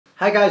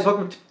Hi guys,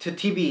 welcome to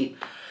TB.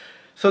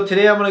 So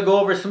today I'm going to go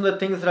over some of the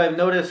things that I've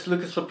noticed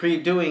Lucas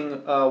Lepri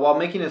doing. While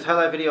making his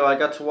highlight video, I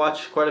got to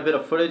watch quite a bit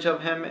of footage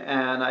of him,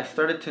 and I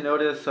started to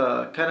notice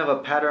kind of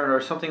a pattern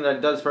or something that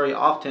he does very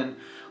often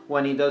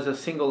when he does a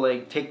single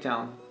leg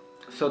takedown.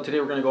 So today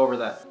we're going to go over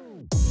that.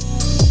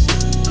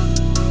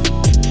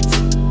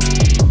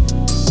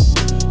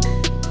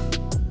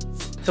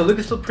 So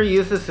Lucas Lepri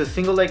uses his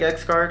single leg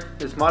X guard,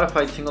 his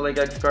modified single leg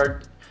X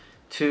guard,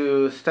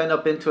 to stand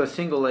up into a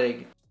single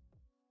leg.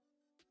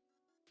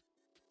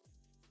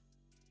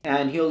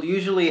 And he'll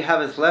usually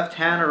have his left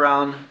hand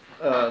around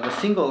the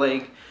single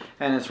leg,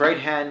 and his right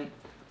hand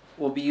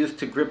will be used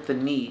to grip the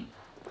knee.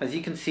 As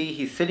you can see,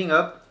 he's sitting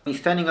up, he's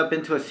standing up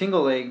into a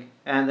single leg,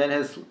 and then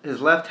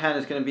his left hand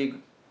is going to be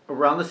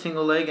around the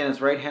single leg, and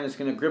his right hand is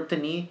going to grip the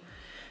knee.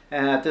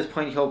 And at this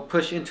point, he'll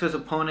push into his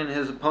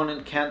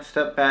opponent can't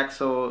step back,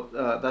 so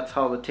that's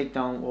how the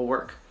takedown will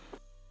work.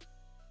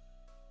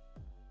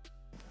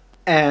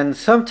 And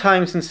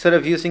sometimes, instead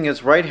of using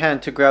his right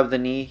hand to grab the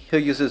knee, he'll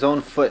use his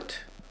own foot.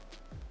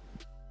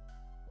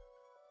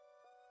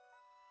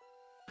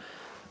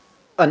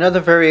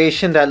 Another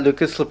variation that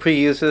Lucas Lepri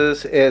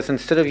uses is,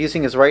 instead of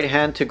using his right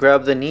hand to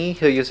grab the knee,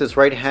 he'll use his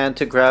right hand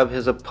to grab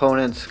his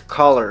opponent's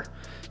collar.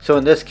 So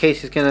in this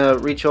case, he's going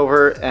to reach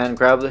over and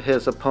grab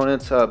his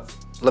opponent's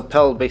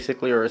lapel,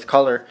 basically, or his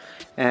collar,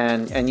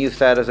 and use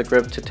that as a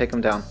grip to take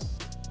him down.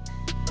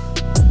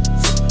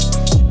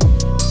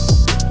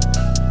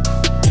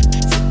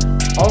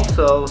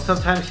 Also,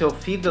 sometimes he'll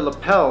feed the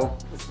lapel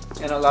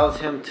and allows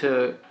him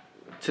to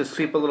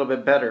sweep a little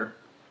bit better.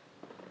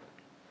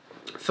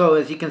 So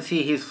as you can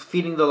see, he's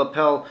feeding the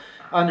lapel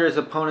under his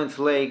opponent's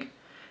leg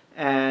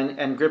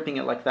and gripping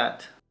it like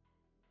that.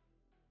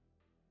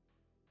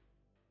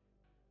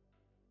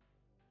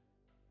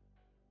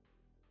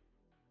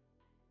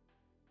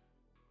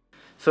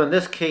 So in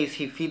this case,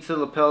 he feeds the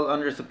lapel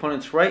under his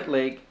opponent's right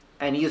leg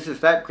and uses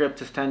that grip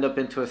to stand up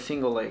into a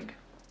single leg.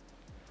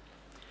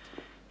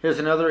 Here's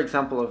another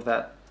example of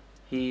that.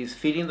 He's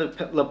feeding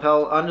the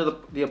lapel under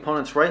the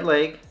opponent's right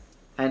leg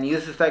and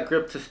uses that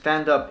grip to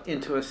stand up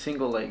into a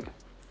single leg.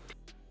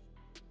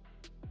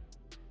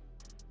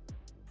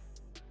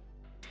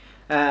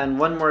 And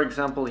one more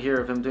example here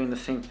of him doing the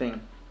same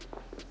thing.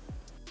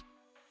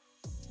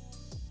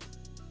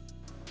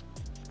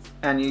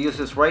 And you use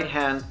his right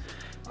hand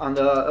on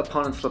the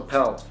opponent's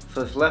lapel.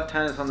 So his left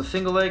hand is on the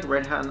single leg,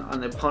 right hand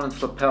on the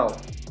opponent's lapel.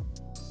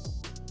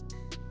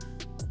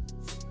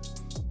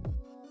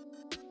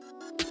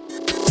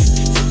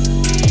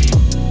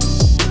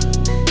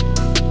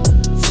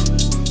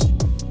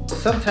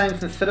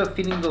 Sometimes, instead of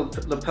feeding the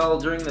lapel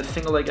during the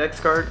single leg X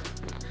guard,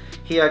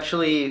 he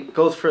actually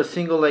goes for a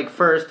single leg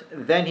first,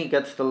 then he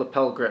gets the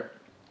lapel grip.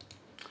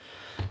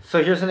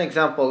 So here's an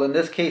example. In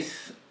this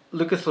case,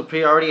 Lucas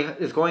Lepri already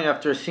is going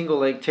after a single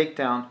leg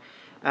takedown,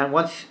 and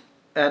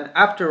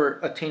after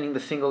attaining the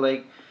single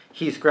leg,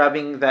 he's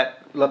grabbing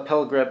that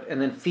lapel grip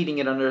and then feeding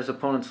it under his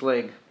opponent's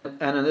leg.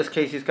 And in this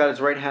case, he's got his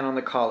right hand on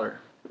the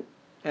collar.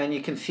 And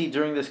you can see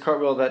during this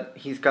cartwheel that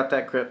he's got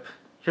that grip.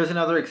 Here's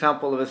another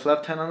example of his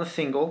left hand on the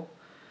single.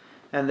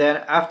 And then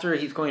after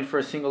he's going for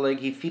a single leg,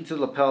 he feeds the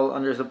lapel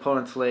under his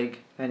opponent's leg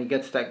and he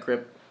gets that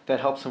grip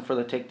that helps him for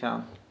the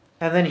takedown.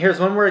 And then here's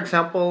one more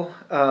example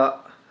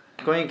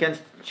going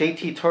against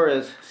JT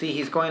Torres. See,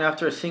 he's going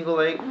after a single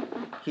leg,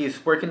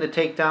 he's working the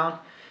takedown,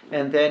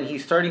 and then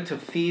he's starting to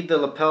feed the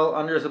lapel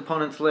under his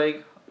opponent's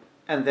leg.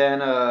 And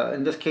then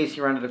in this case,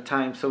 he ran out of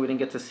time, so we didn't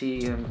get to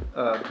see him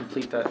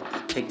complete that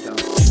takedown.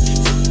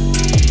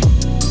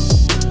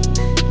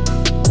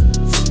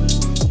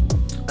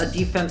 A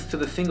defense to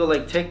the single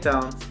leg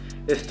takedown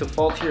is to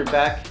fall to your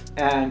back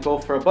and go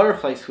for a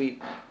butterfly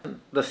sweep.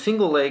 The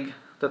single leg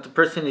that the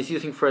person is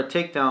using for a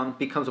takedown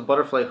becomes a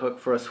butterfly hook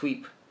for a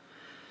sweep.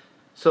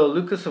 So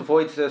Lucas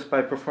avoids this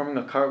by performing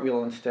a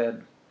cartwheel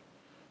instead.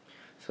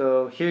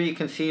 So here you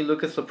can see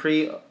Lucas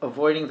Lepri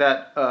avoiding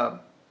that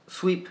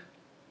sweep,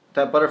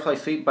 that butterfly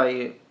sweep,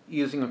 by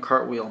using a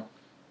cartwheel.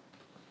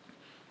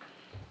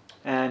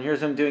 And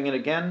here's him doing it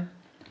again.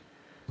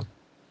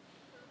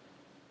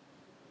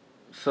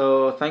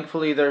 So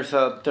thankfully there's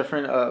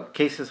different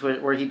cases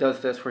where he does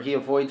this, where he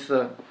avoids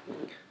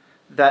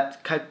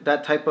that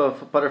type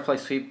of butterfly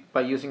sweep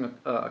by using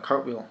a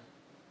cartwheel.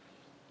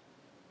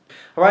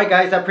 Alright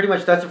guys, that pretty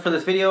much does it for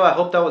this video. I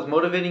hope that was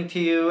motivating to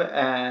you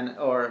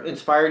or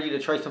inspired you to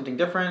try something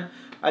different.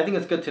 I think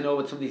it's good to know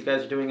what some of these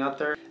guys are doing out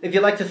there. If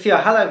you'd like to see a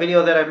highlight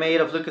video that I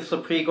made of Lucas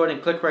Lepri, go ahead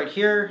and click right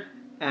here.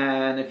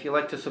 And if you'd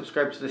like to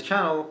subscribe to this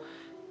channel,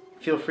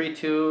 feel free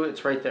to.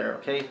 It's right there,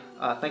 okay?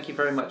 Thank you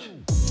very much.